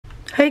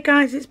Hey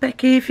guys, it's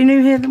Becky. If you're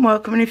new here, then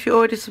welcome, and if you're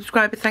already a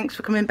subscriber, thanks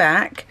for coming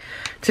back.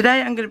 Today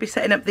I'm going to be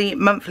setting up the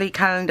monthly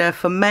calendar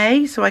for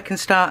May, so I can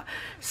start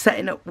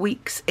setting up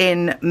weeks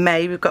in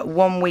May. We've got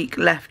 1 week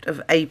left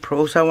of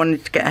April, so I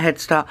wanted to get a head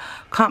start.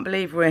 Can't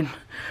believe we're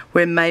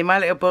in May. My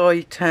little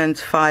boy turns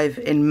 5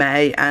 in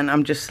May, and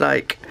I'm just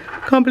like,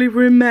 can't believe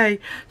we're in May.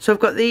 So I've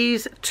got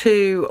these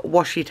two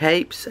washi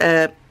tapes,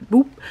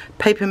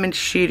 Paper Mint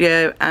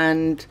Studio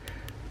and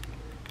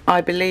I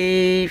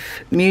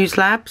believe Muse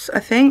Labs, I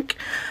think.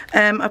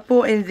 I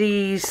bought in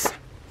these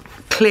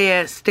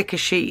clear sticker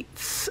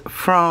sheets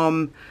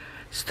from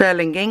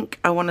Sterling Ink.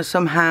 I want to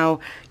somehow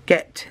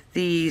get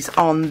these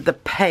on the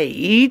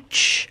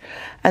page,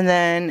 and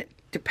then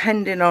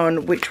depending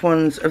on which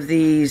ones of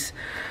these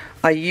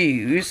I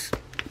use,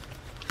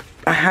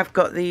 I have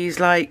got these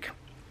like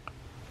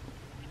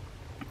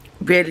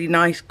really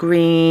nice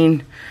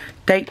green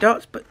date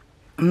dots, but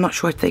I'm not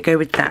sure if they go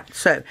with that.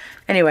 So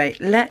anyway,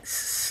 let's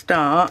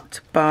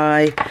start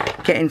by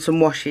getting some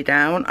washi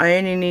down. I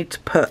only need to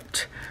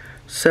put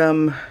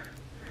some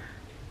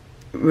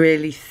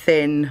really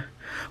thin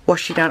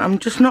washi down. I'm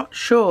just not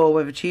sure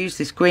whether to use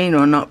this green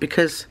or not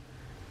because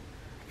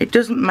it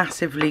doesn't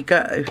massively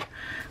go,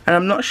 and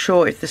I'm not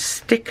sure if the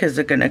stickers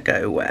are going to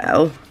go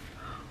well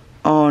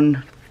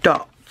on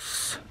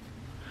dots.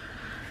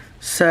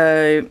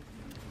 So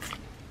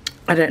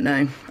I don't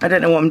know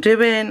what I'm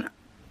doing.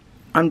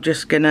 I'm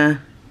just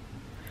gonna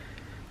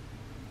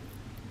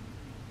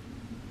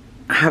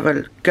have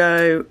a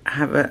go,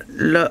 have a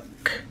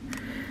look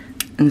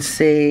and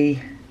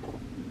see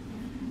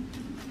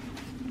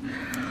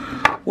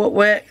what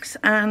works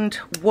and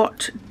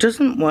what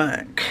doesn't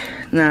work.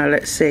 Now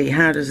let's see,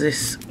 how does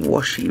this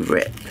washi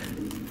rip?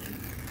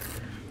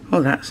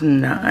 Oh, that's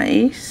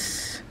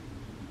nice.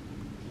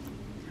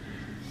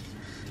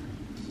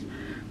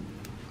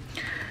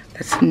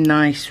 That's a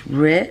nice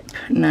rip.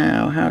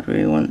 Now how do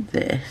we want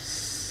this?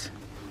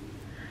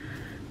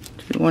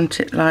 We want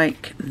it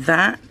like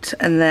that,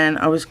 and then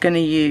I was going to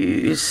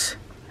use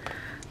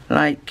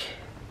like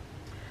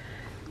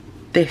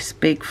this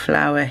big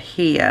flower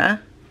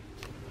here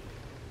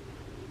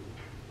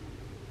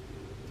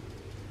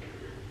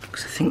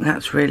because I think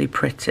that's really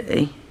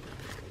pretty.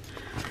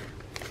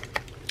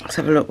 Let's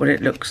have a look what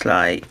it looks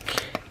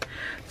like.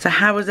 So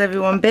how has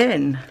everyone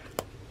been?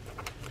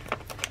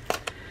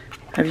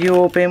 Have you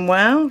all been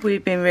well?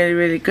 We've been really,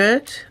 really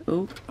good.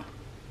 Ooh.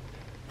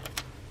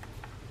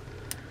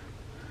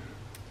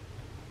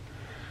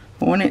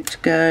 I want it to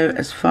go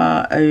as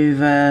far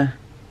over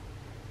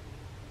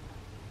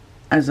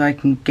as I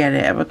can get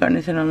it. Have I got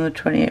anything on the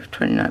 28th,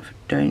 29th? I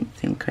don't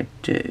think I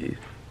do.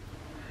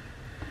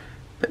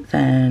 But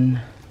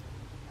then,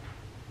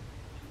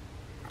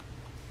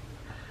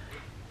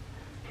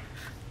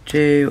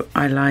 do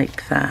I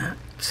like that?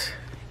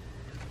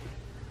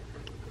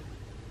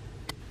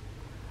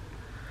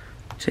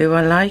 Do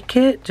I like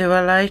it? Do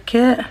I like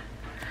it?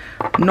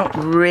 Not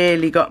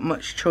really got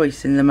much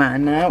choice in the matter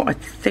now. I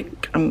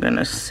think I'm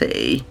gonna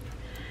see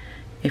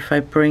if I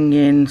bring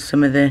in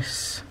some of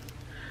this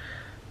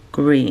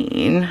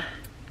green,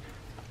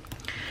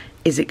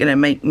 is it gonna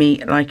make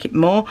me like it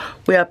more?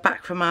 We are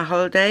back from our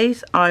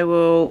holidays. I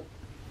will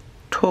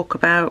talk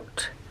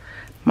about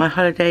my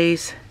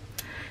holidays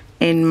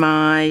in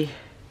my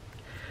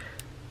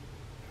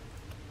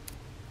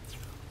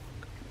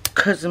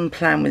cousin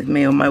plan with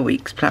me, or my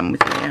week's plan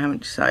with me. I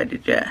haven't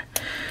decided yet.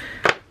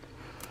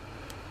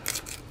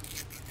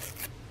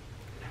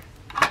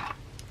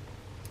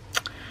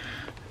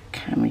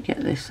 Can we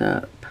get this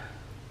up?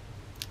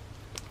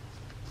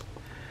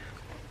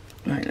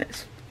 Right,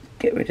 let's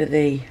get rid of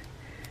the...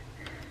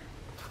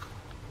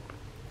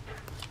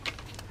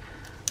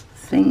 I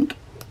think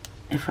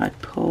if I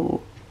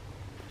pull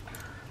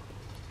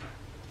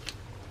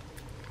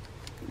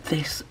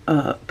this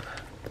up,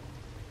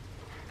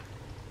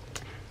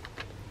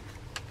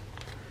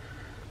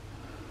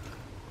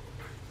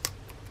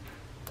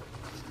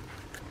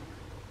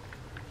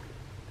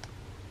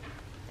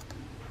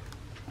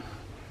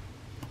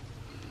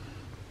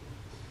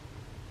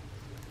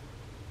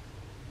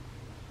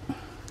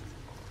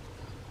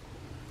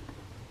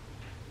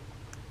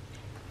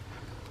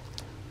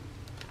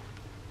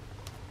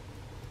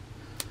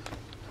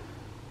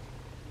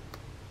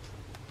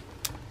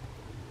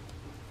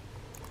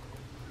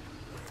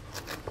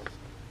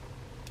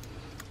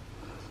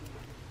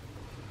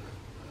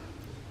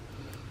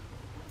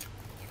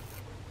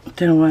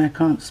 I don't know why I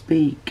can't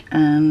speak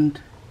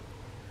and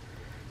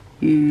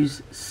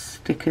use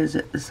stickers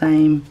at the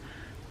same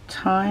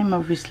time.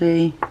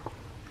 Obviously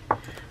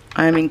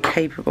I am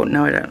incapable.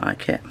 No, I don't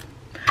like it.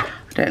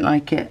 I don't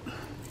like it.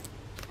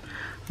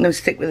 I'm going to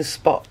stick with the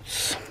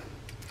spots.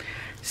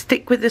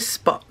 Stick with the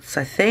spots,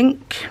 I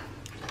think.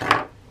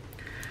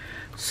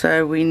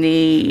 So we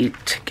need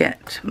to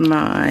get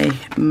my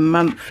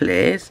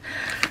monthlies.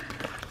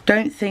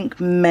 Don't think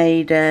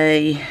May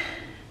Day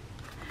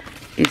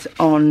is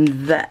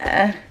on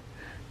there.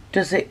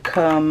 Does it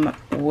come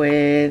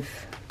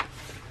with...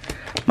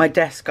 My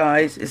desk,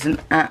 guys, is an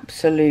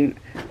absolute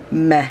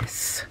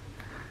mess.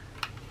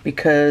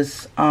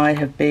 because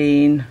I've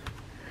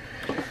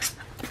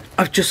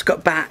just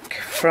got back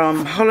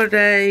from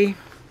holiday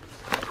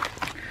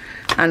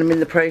and I'm in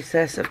the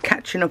process of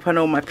catching up on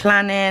all my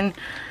planning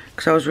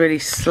because I was really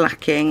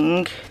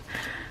slacking.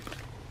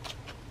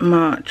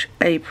 March,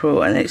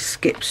 April, and it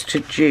skips to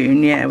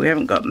June. Yeah, we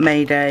haven't got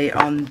May Day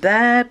on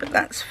there, but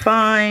that's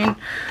fine.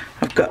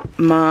 I've got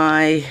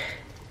my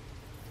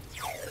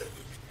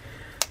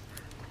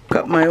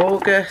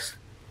August,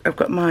 I've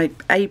got my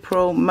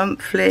April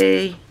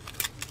monthly.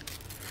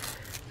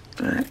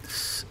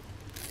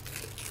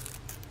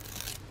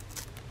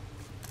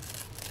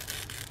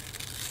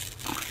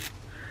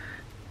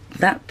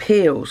 That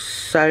peels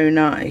so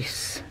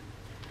nice.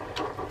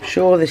 I'm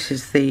sure this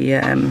is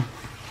the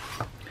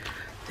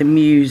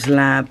Muse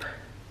Lab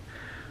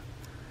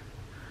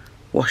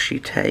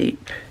washi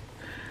tape.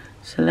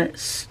 So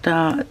let's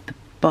start at the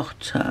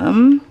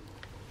bottom.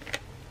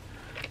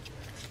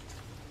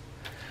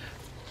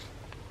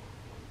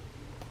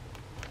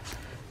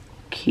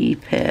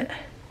 Keep it.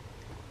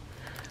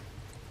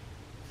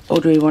 Or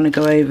do we want to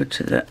go over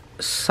to the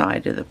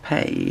side of the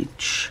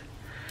page?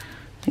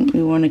 I think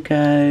we want to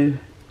go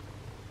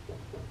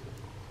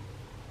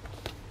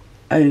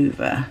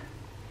over,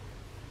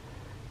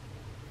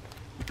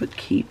 but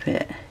keep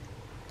it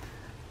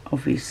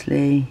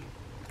obviously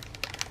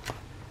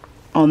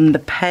on the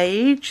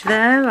page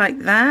there, like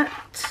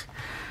that.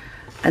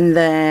 And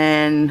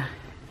then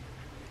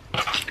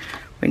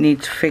we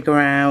need to figure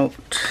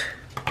out,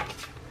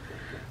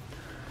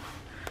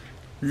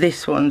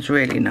 this one's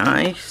really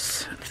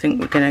nice. I think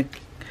we're going to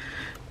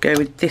go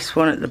with this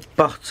one at the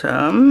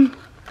bottom.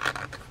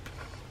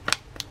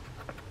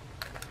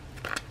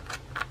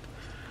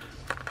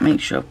 Make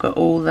sure I've got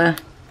all the,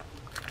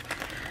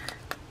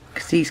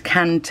 because these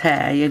can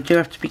tear. You do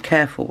have to be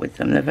careful with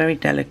them. They're very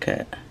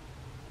delicate.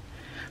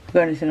 Have we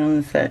got anything on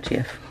the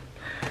 30th?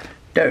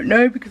 Don't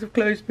know because I've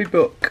closed my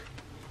book.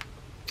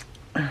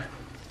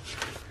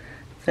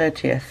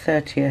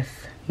 30th.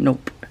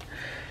 Nope.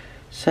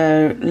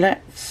 So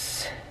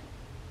let's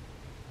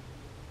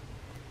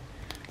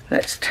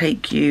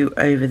take you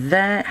over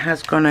there. It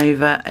has gone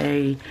over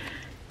a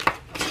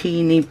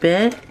teeny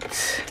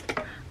bit.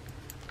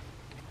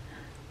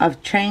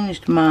 I've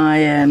changed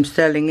my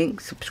Sterling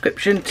Ink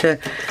subscription to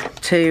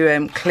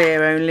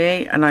clear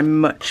only, and I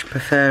much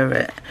prefer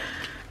it.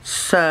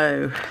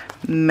 So,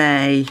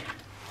 May.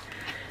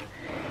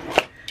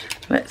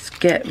 Let's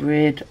get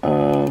rid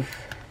of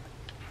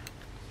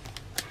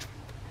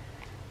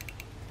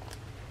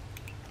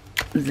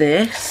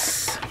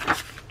this,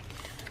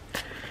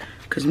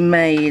 because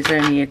May is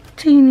only a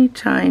teeny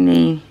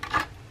tiny.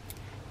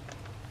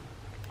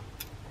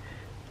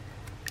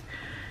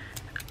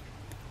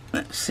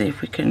 Let's see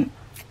if we can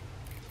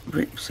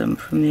rip some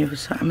from the other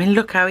side. I mean,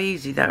 look how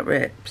easy that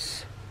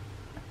rips.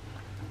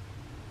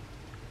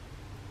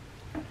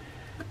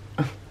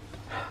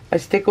 I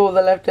stick all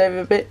the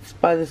leftover bits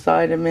by the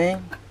side of me.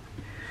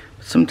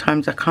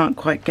 Sometimes I can't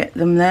quite get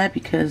them there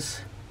because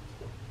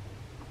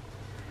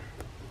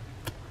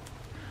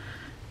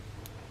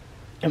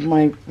of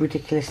my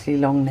ridiculously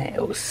long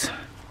nails.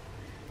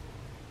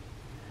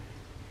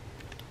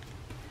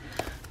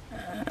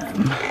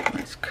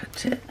 Let's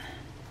cut it.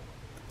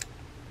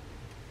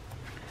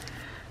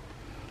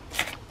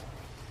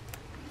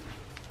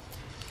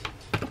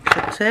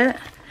 It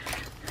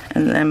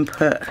and then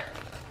put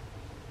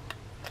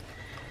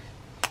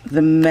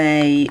the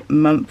May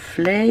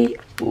monthly.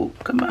 Oh,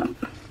 come on.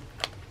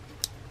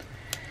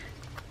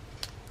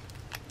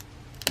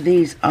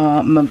 These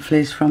are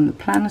monthlies from the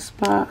Planner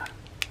Spot.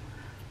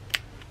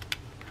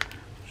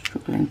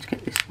 Struggling to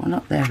get this one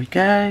up. There we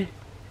go.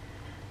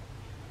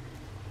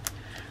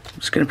 I'm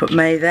just going to put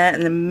May there,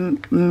 and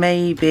then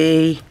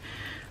maybe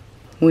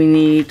we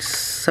need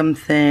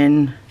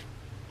something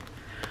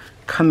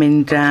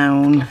coming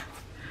down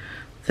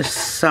the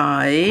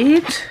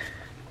side.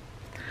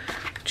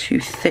 Too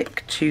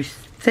thick.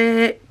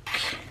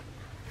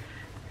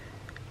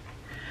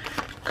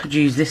 Could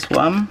use this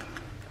one.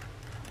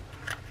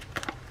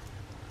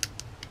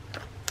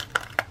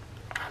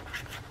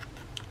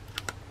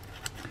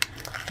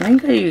 I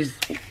think I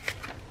used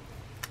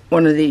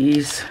one of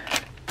these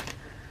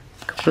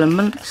a couple of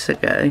months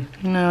ago.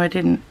 No, I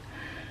didn't.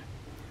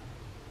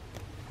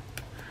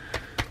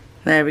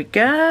 There we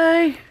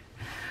go.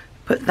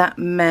 Put that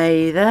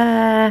May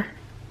there.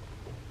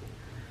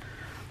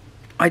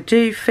 I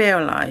do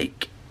feel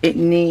like it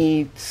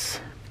needs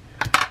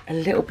a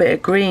little bit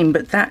of green,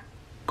 but that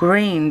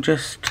green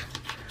just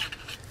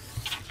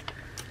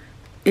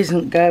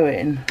isn't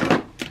going.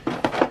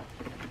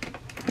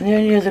 And the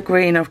only other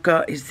green I've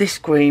got is this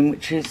green,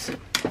 which is,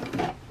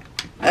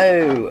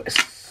 oh,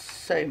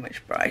 so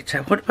much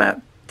brighter. What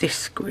about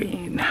this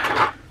green?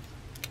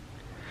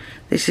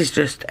 This is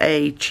just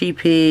a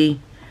cheapy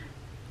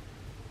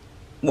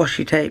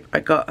washi tape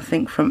I got, I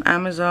think, from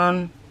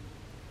Amazon.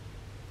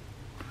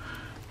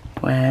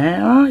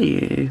 Where are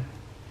you?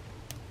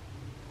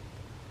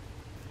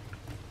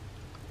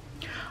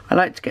 I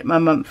like to get my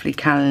monthly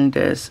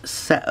calendars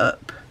set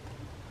up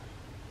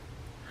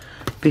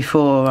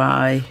before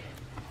I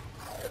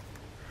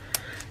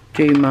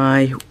do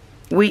my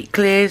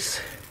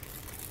weeklies.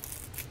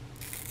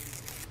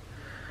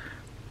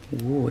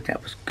 Ooh,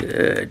 that was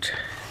good.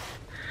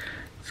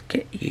 Let's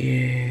get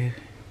you.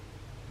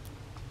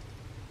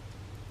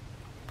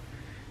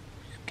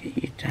 Let's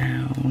get you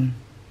down.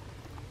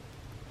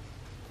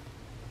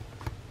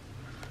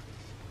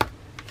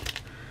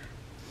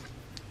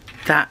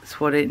 That's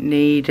what it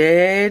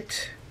needed.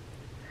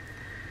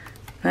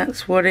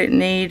 That's what it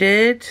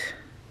needed.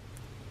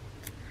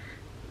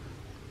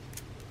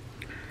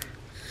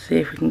 See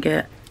if we can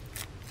get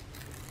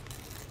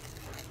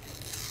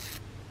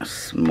a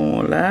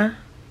smaller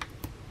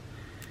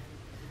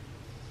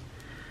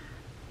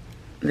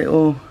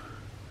little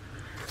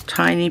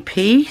tiny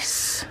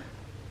piece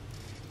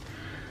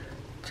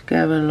to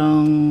go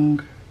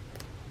along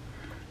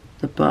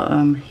the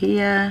bottom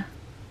here,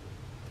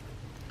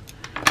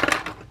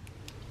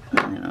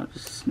 and then I'll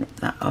just snip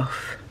that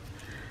off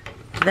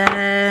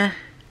there.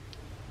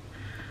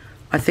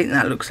 I think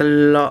that looks a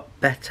lot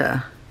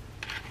better.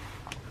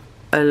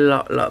 A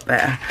lot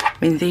better. I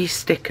mean, these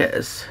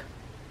stickers,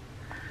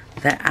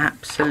 they're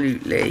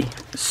absolutely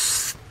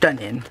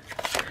stunning.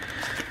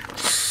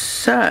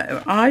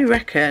 So I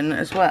reckon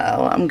as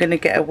well I'm going to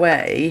get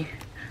away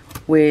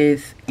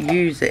with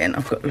using,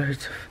 I've got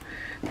loads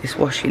of this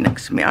washi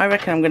next to me, I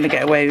reckon I'm going to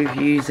get away with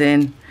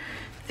using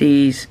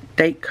these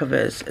date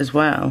covers as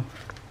well.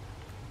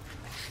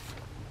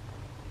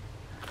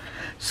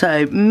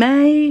 So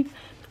May,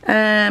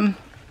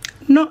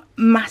 not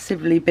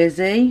massively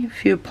busy, a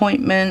few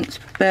appointments,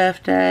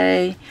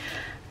 birthday,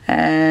 I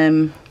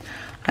am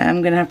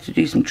going to have to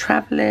do some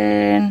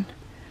travelling,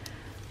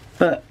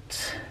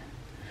 but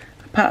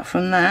apart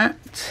from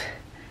that,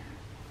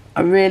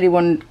 I really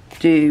want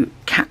to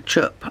catch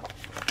up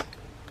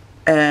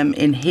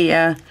in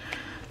here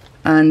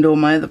and all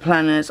my other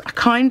planners. I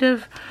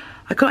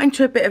got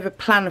into a bit of a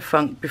planner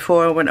funk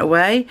before I went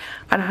away,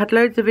 and I had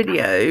loads of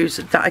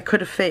videos that I could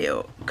have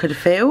filmed,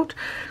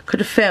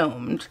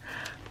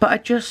 but I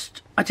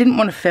didn't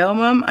want to film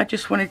them. I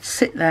just wanted to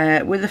sit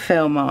there with a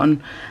film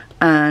on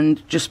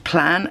and just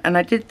plan, and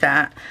I did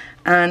that,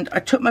 and I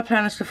took my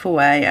planner stuff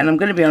away, and I'm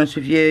going to be honest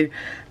with you,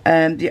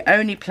 the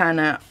only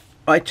planner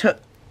I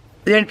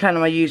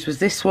used was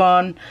this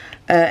one.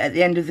 At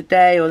the end of the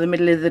day or the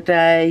middle of the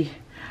day,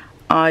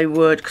 I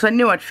would, because I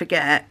knew I'd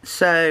forget,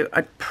 so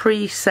I'd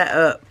pre-set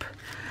up,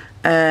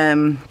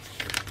 I've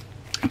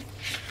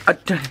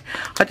done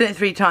it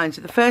 3 times.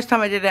 So the first time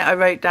I did it, I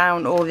wrote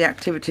down all the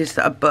activities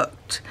that I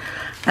booked,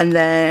 and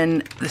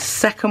then the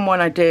second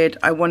one I did,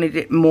 I wanted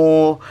it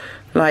more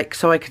like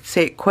so I could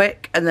see it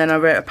quick, and then I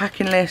wrote a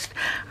packing list,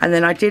 and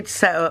then I did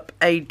set up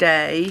a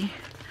day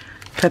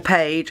per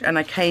page, and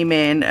I came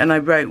in and I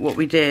wrote what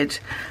we did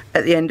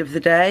at the end of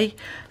the day,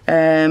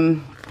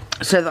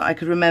 so that I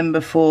could remember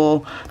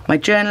for my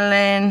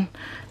journaling.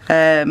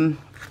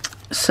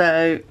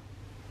 So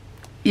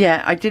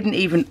yeah, I didn't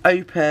even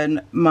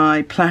open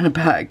my planner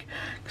bag,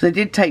 because I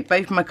did take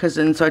both my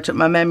cousins. So I took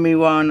my memory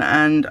one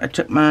and I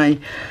took my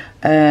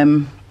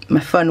my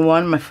fun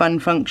one, my fun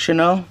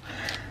functional,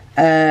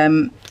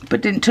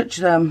 but didn't touch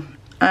them.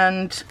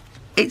 And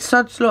it's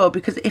sod's law,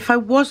 because if I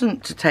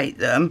wasn't to take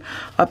them,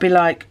 I'd be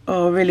like,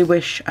 oh, I really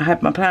wish I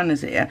had my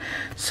planners here.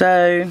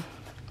 So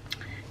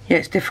yeah,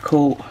 it's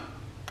difficult.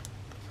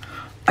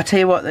 I tell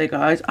you what though,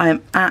 guys, I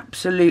am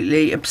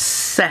absolutely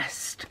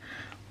obsessed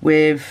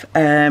with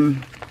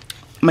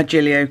my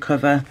Gilio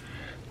cover,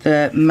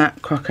 the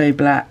matte Croco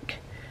black.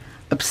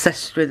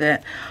 Obsessed with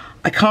it.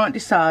 I can't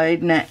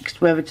decide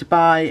next whether to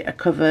buy a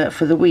cover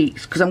for the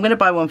weeks, because I'm going to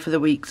buy one for the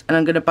weeks, and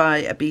I'm going to buy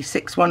a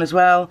B6 one as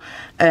well.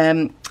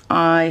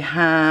 I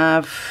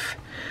have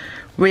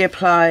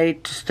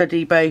reapplied to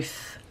study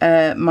both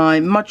my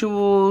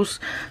modules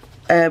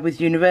with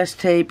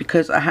university,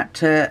 because I had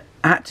to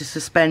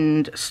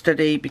suspend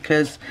study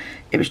because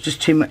it was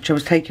just too much. I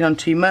was taking on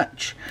too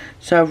much.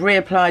 So I've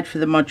reapplied for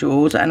the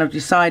modules, and I've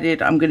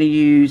decided I'm going to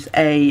use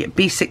a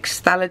B6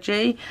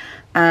 Stalogy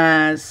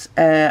as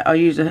I'll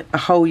use a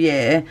whole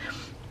year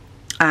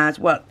as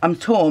well. I'm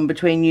torn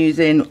between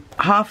using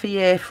half a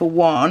year for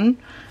one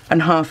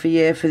and half a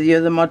year for the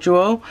other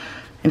module.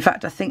 In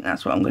fact, I think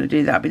that's what I'm going to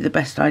do. That'd be the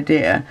best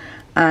idea.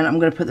 And I'm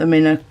going to put them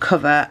in a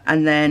cover,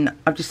 and then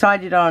I've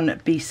decided on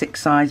B6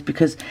 size,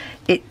 because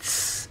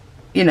it's,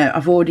 you know,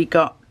 I've already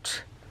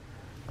got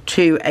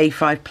 2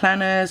 A5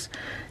 planners.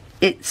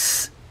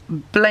 It's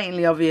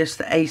blatantly obvious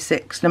that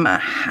A6, no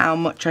matter how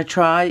much I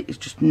try, it's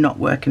just not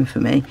working for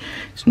me.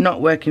 It's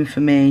not working for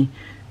me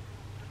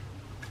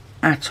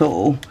at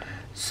all.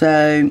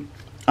 So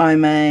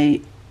I'm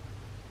a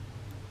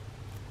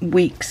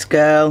weeks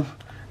girl,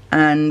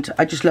 and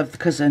I just love the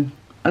cousin.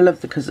 I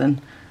love the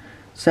cousin.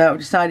 So I've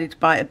decided to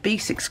buy a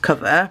B6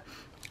 cover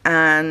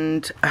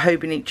and a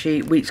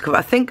Hobonichi weeks cover.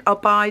 I think I'll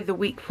buy the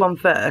weeks one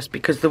first,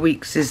 because the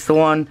weeks is the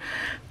one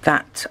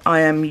that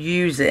I am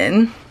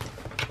using.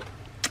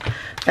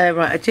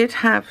 Right, I did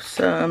have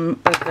some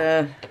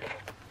other,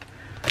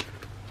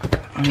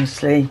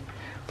 honestly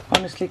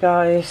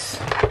guys,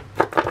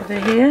 are they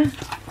here?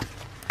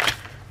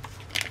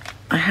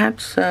 I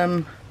had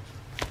some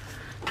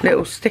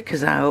little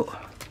stickers out.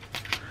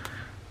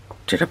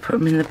 Did I put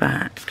them in the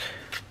back?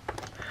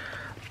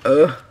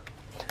 Did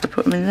I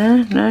put them in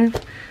there? No?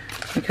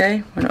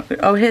 Okay, we're not good.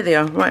 Oh, here they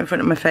are, right in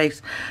front of my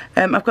face.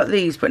 I've got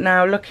these, but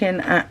now looking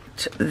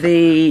at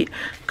the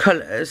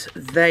colours,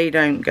 they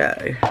don't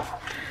go.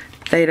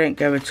 They don't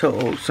go at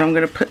all. So I'm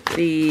going to put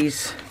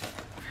these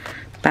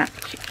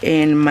back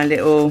in my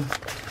little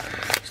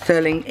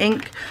sterling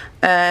ink.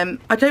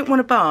 I don't want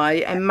to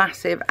buy a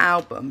massive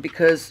album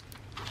because,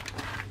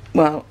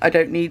 well, I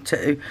don't need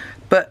to,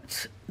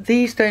 but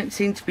these don't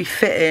seem to be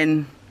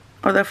fitting.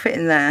 Oh, they'll fit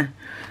in there.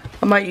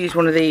 I might use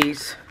one of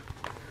these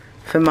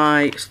for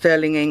my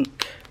sterling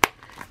ink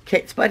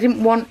kits, but I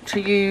didn't want to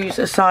use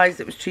a size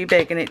that was too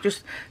big and it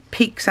just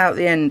peeks out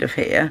the end of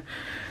here.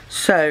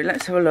 So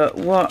let's have a look.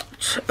 What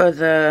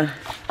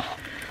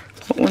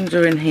ones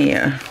are in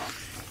here?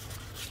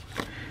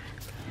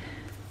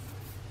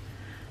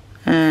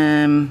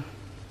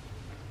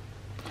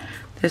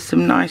 There's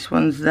some nice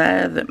ones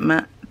there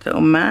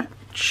that'll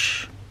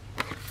match.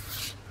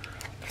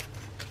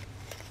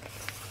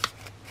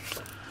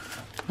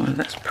 Oh,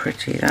 that's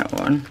pretty, that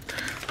one.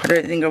 I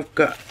don't think I've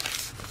got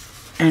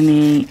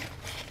any.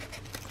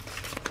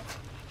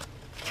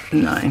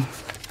 No.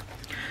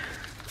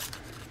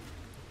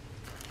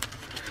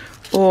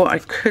 Or I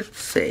could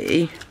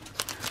see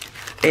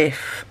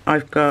if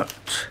I've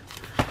got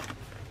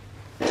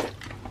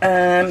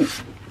a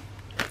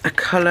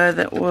colour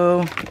that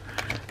will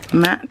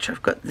match.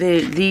 I've got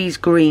these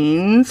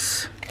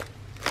greens,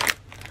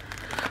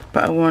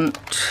 but I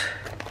want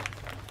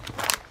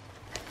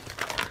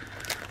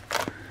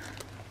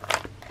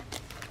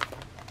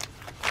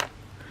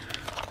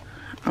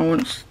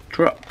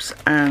drops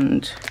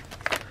and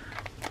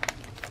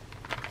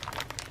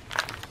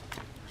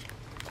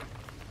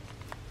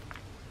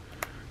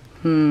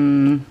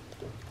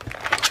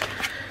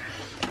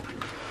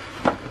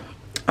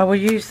I will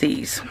use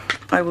these.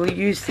 I will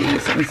use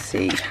these and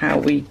see how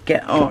we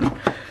get on.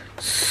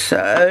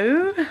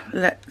 So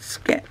let's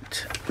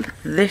get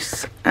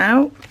this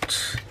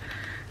out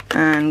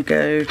and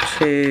go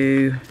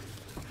to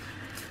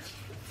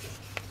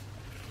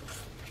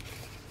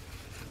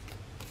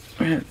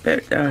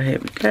oh, here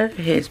we go.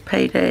 Here's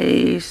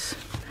Paydays,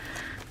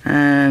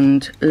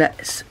 and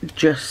let's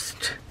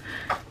just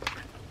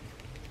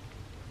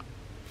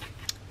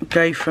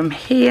go from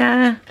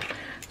here.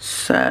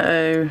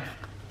 So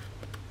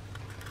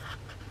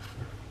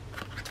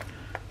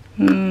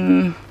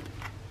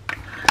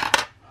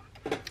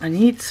I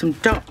need some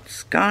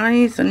dots,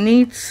 guys. I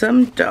need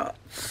some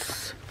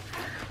dots.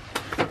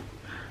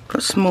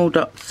 Got small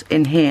dots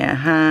in here.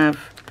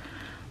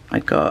 I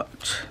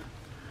got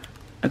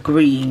a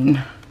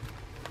green?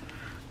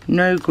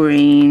 No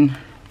green,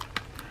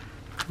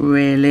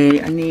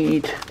 really. I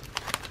need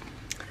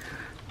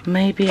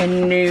maybe a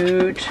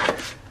nude.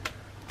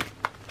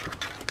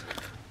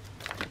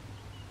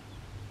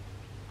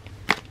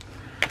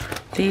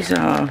 These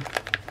are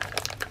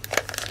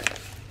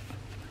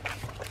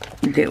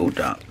little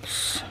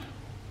dots.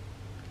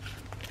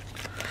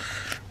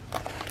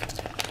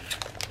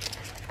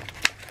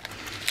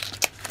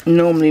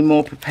 Normally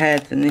more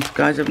prepared than this,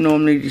 guys. I've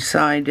normally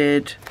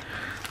decided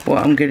what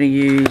I'm going to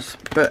use,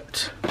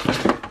 but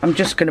I'm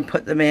just going to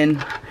put them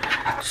in.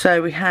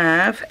 So we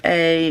have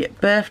a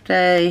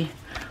birthday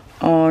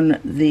on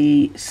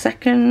the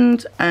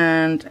 2nd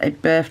and a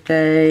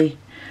birthday,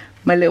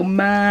 my little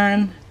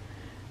man,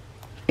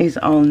 is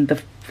on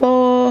the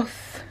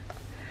 4th,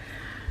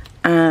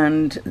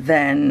 and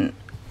then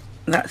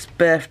that's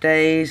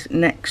birthdays.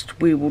 Next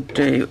we will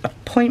do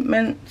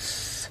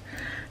appointments.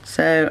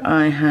 So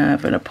I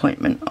have an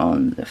appointment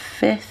on the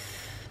 5th,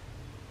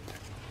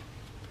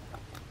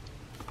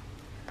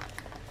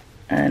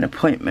 an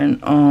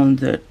appointment on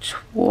the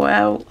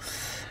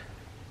 12th,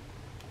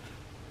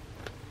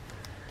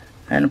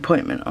 an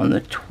appointment on the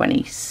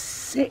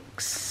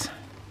 26th,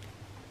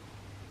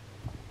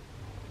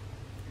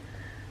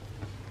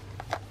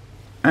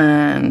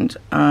 and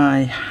I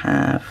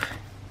have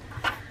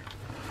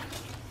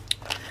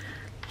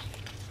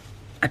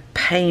a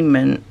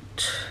payment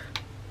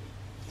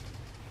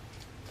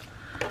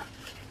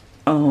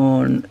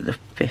on the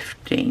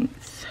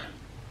 15th.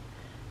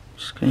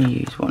 Just going to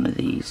use one of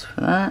these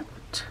for that.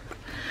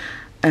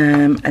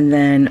 And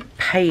then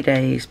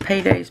paydays.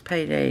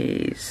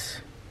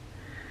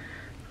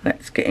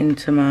 Let's get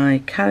into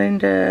my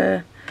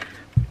calendar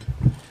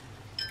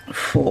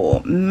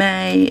for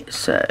May.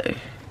 So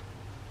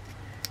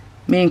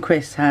me and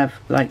Chris have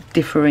like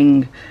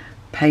differing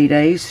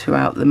paydays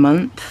throughout the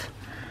month.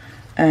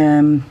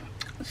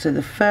 So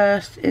the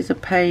 1st is a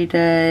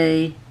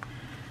payday,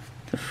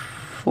 the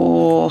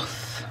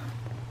 4th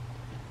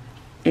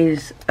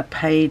is a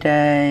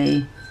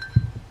payday,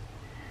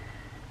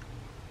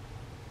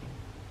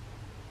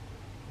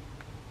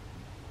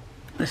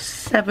 the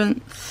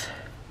 7th,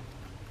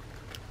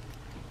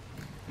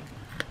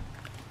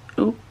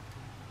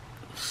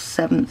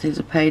 7th is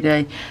a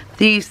payday.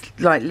 These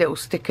like little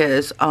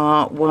stickers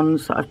are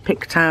ones that I've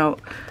picked out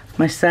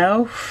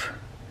myself,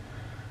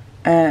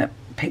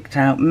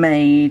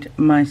 made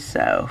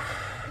myself.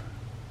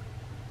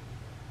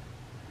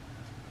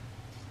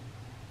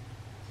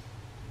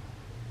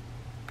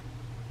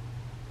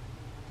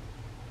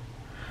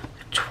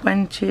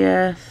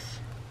 20th.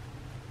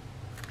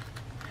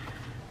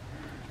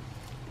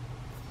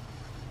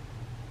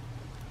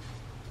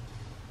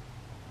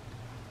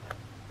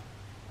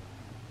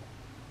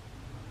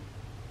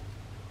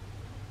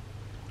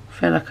 I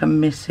feel like I'm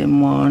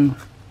missing one.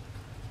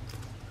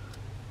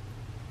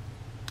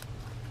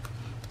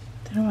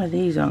 I don't know why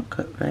these aren't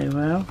cut very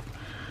well.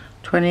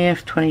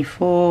 20th,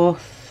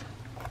 24th.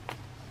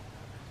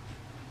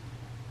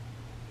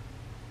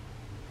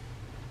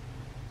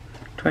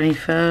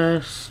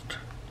 #21st.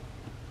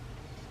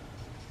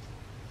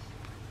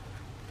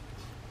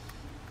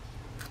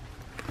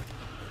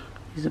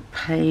 Here's a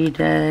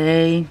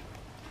payday.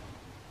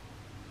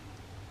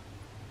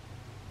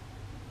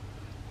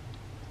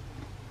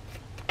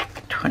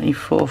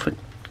 #24 for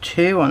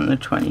 2 on the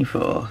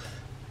 24th.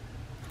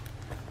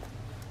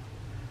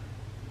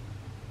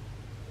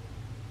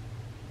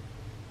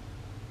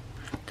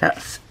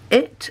 That's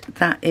it.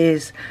 That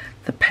is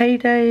the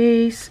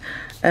paydays.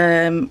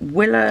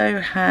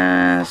 Willow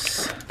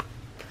has,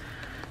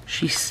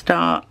 she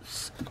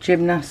starts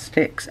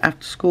gymnastics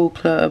after school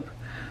club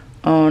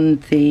on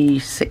the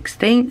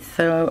 16th,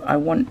 so I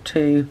want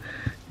to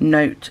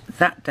note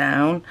that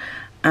down.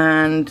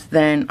 And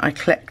then I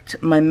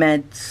collect my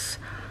meds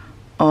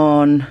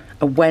on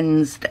a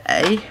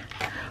Wednesday,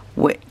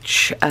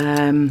 which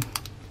I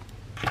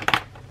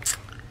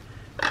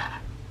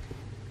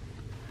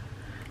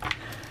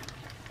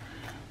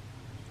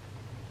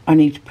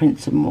need to print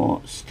some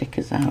more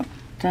stickers out.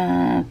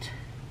 Dad,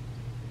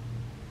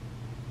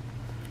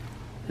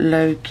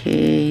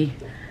 Loki.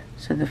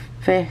 So the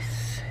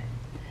 5th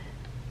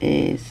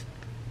is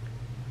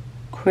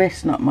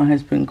Chris, not my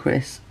husband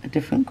Chris, a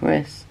different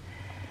Chris,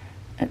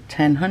 at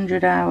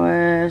 1000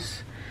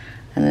 hours.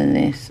 And then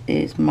this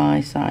is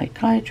my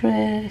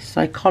psychologist,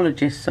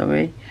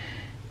 sorry,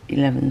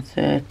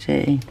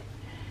 11:30.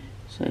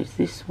 So it's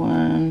this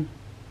one.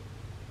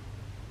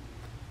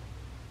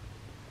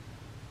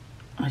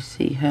 I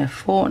see her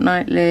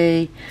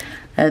fortnightly.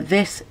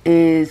 This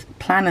is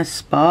Planner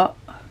Spot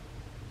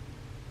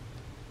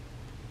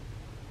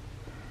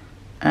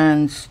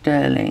and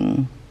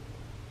Sterling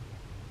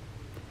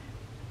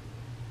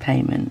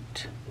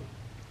payment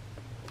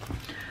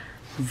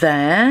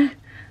there,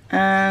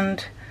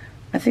 and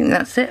I think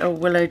that's it. Or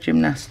Willow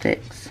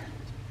Gymnastics.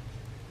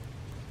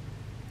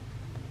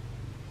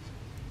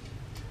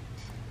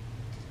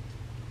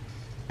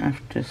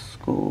 After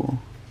school.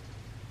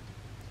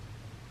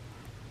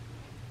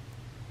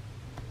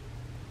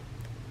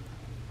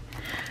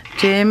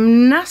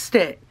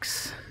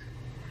 Gymnastics.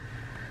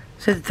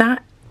 So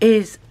that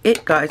is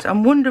it, guys.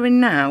 I'm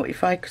wondering now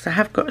if because I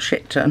have got a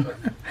shit ton.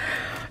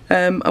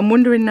 I'm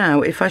wondering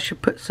now if I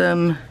should put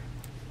some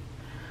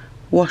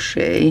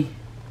washi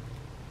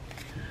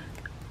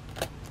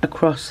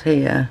across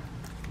here,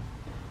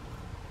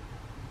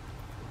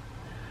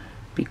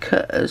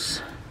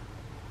 because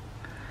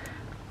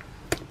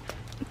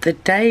the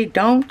day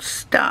don't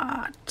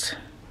start.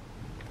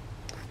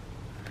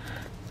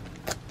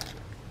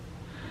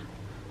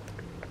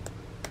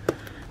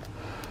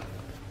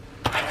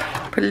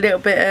 Put a little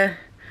bit of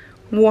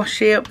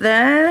washi up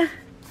there.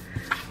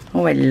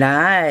 Oh, I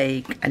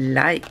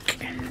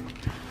like.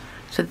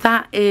 So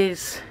that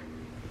is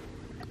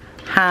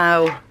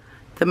how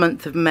the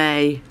month of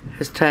May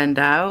has turned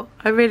out.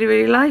 I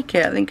really like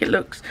it. I think it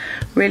looks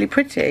really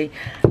pretty.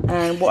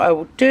 And what I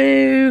will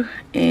do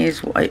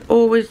is what I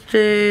always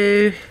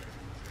do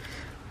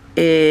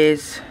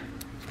is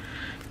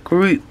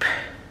group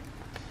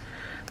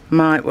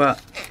my, well,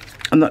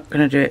 I'm not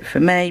going to do it for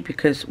May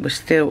because we're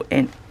still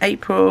in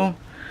April,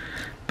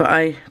 but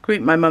I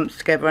group my months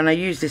together, and I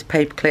use this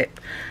paper clip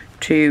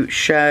to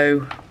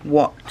show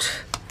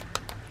what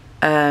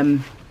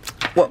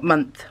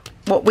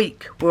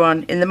week we're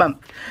on in the month.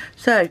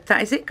 So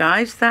that is it,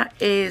 guys. That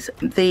is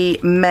the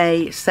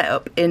May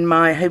setup in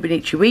my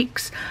Hobonichi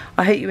weeks.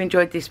 I hope you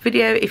enjoyed this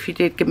video. If you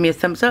did, give me a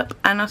thumbs up,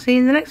 and I'll see you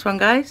in the next one,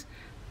 guys.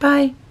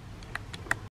 Bye.